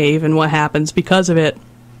misbehave and what happens because of it.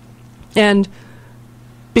 And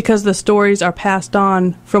because the stories are passed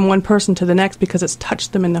on from one person to the next because it's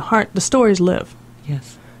touched them in the heart, the stories live.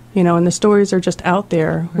 Yes. And the stories are just out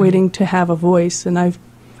there waiting to have a voice. And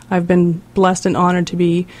I've been blessed and honored to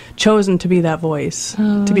be chosen to be that voice,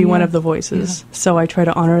 to be one of the voices. Yeah. So I try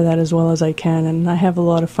to honor that as well as I can, and I have a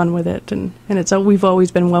lot of fun with it. And we've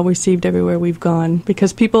always been well received everywhere we've gone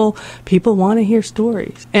because people want to hear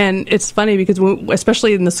stories. And it's funny because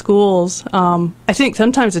especially in the schools, I think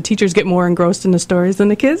sometimes the teachers get more engrossed in the stories than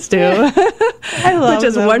the kids do. I love which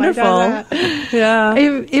is them. wonderful. Yeah,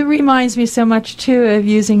 it reminds me so much too of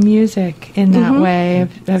using music in that way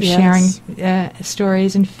of sharing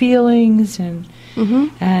stories and feelings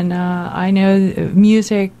and I know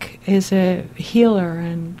music is a healer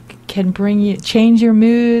and can change your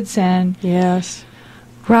moods and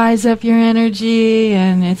rise up your energy,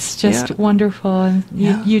 and it's just wonderful. And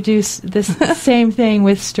you do this same thing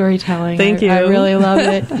with storytelling. Thank you. I really love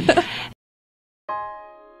it.